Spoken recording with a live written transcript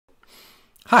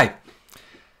Hi.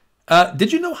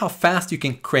 Did you know how fast you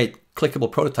can create clickable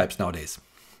prototypes nowadays?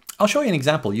 I'll show you an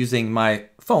example using my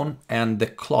phone and the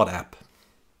Claude app.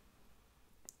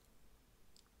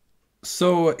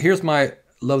 So here's my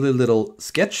lovely little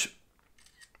sketch.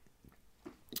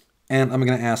 And I'm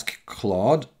going to ask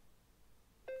Claude,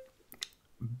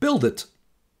 build it.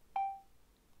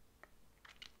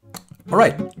 All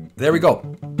right, there we go.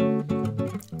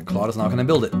 Claude is now going to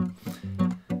build it.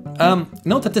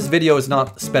 Note that this video is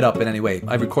not sped up in any way.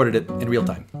 I've recorded it in real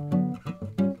time.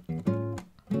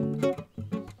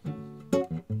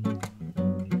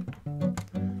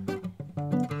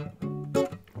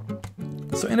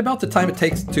 So in about the time it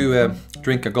takes to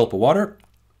drink a gulp of water,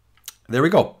 there we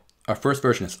go. Our first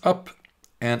version is up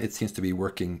and it seems to be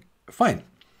working fine.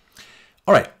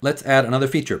 All right, let's add another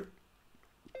feature.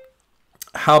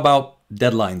 How about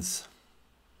deadlines?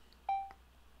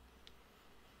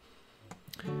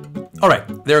 All right,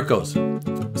 there it goes.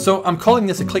 So I'm calling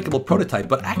this a clickable prototype,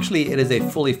 but actually it is a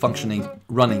fully functioning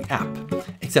running app,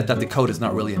 except that the code is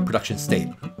not really in production state.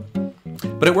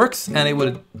 But it works, and it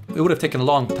would have taken a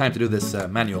long time to do this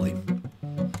manually.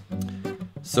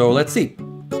 So let's see.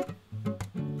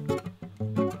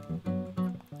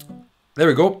 There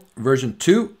we go, version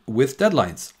 2 with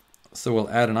deadlines. So we'll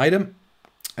add an item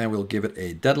and we'll give it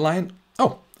a deadline.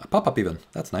 Oh, a pop-up even,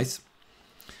 that's nice.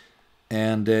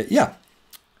 And yeah,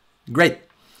 great.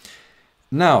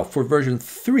 Now for version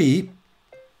 3,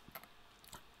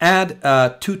 add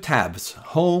 2 tabs,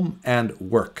 home and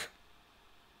work.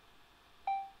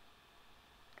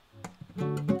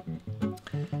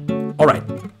 All right,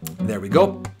 there we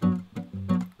go.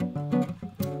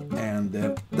 And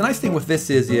the nice thing with this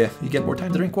is you get more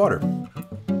time to drink water.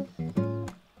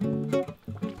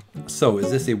 So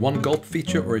is this a 1 gulp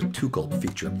feature or a 2 gulp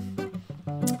feature?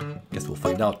 Guess we'll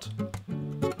find out.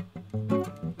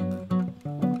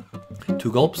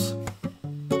 2 gulps?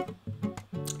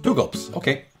 2 gulps,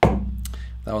 okay.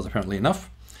 That was apparently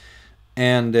enough.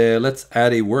 And let's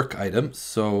add a work item.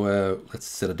 So let's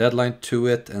set a deadline to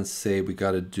it and say we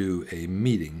got to do a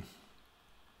meeting.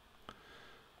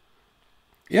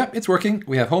 Yeah, it's working.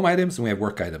 We have home items and we have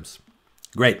work items.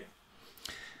 Great.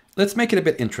 Let's make it a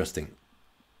bit interesting.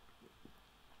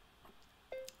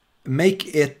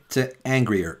 Make it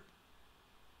angrier.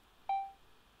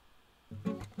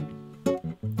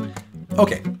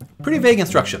 Okay, pretty vague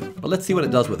instruction, but let's see what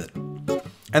it does with it.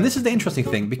 And this is the interesting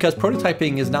thing, because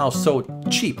prototyping is now so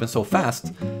cheap and so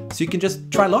fast, so you can just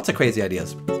try lots of crazy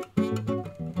ideas.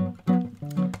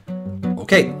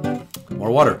 Okay,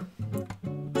 more water.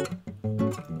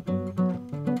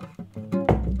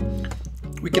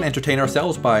 We can entertain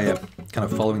ourselves by kind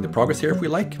of following the progress here if we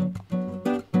like.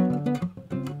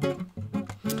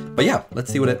 But yeah,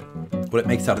 let's see what it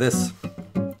makes out of this.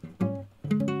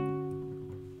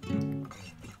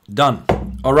 Done.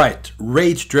 All right,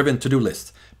 rage-driven to-do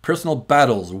list, personal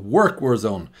battles, work war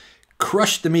zone,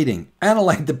 crush the meeting,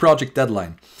 analyze the project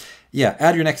deadline. Yeah,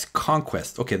 add your next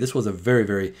conquest. Okay, this was a very,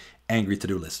 very angry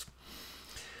to-do list.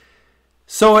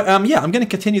 So yeah, I'm going to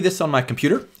continue this on my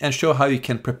computer and show how you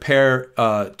can prepare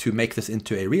to make this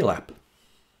into a real app.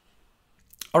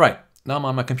 All right, now I'm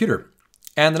on my computer.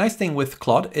 And the nice thing with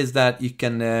Claude is that you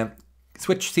can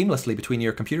switch seamlessly between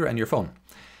your computer and your phone.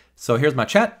 So here's my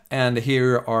chat, and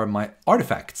here are my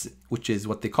artifacts, which is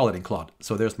what they call it in Claude.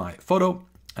 So there's my photo,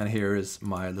 and here is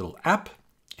my little app,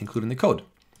 including the code.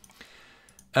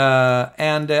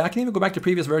 And I can even go back to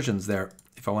previous versions there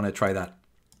if I want to try that.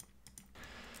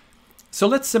 So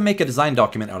let's make a design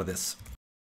document out of this.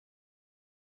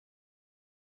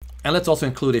 And let's also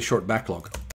include a short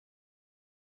backlog.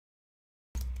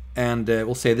 And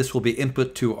we'll say this will be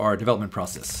input to our development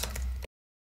process.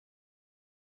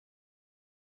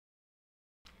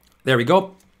 There we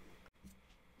go.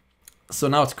 So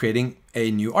now it's creating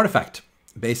a new artifact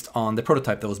based on the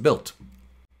prototype that was built.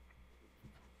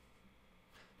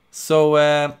 So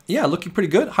yeah, looking pretty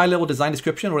good. High-level design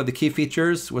description. What are the key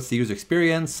features? What's the user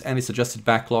experience? And a suggested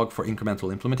backlog for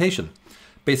incremental implementation.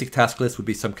 Basic task list would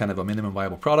be some kind of a minimum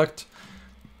viable product.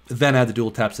 Then add the dual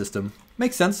tab system.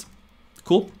 Makes sense.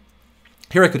 Cool.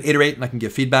 Here I could iterate and I can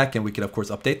give feedback and we could of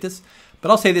course update this. But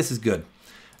I'll say this is good.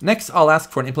 Next, I'll ask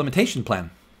for an implementation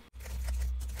plan.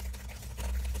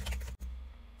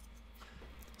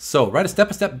 So write a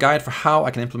step-by-step guide for how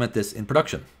I can implement this in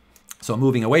production. So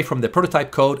moving away from the prototype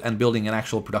code and building an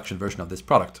actual production version of this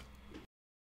product.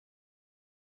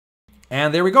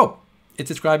 And there we go. It's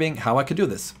describing how I could do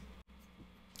this.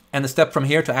 And the step from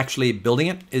here to actually building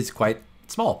it is quite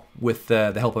small with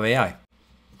the help of AI.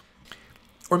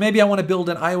 Or maybe I want to build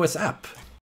an iOS app.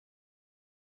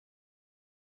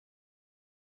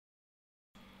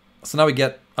 So now we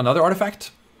get another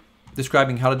artifact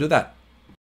describing how to do that.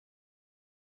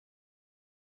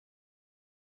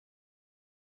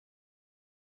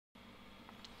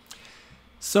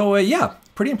 So yeah,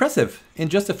 pretty impressive. In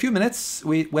just a few minutes,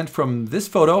 we went from this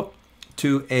photo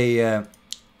to a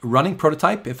running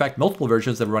prototype, in fact, multiple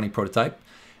versions of a running prototype,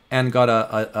 and got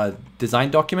a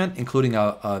design document, including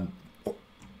a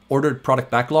ordered product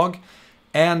backlog,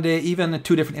 and even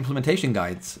 2 different implementation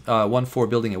guides, one for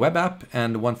building a web app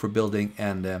and one for building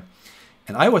an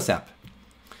iOS app.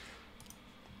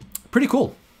 Pretty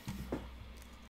cool.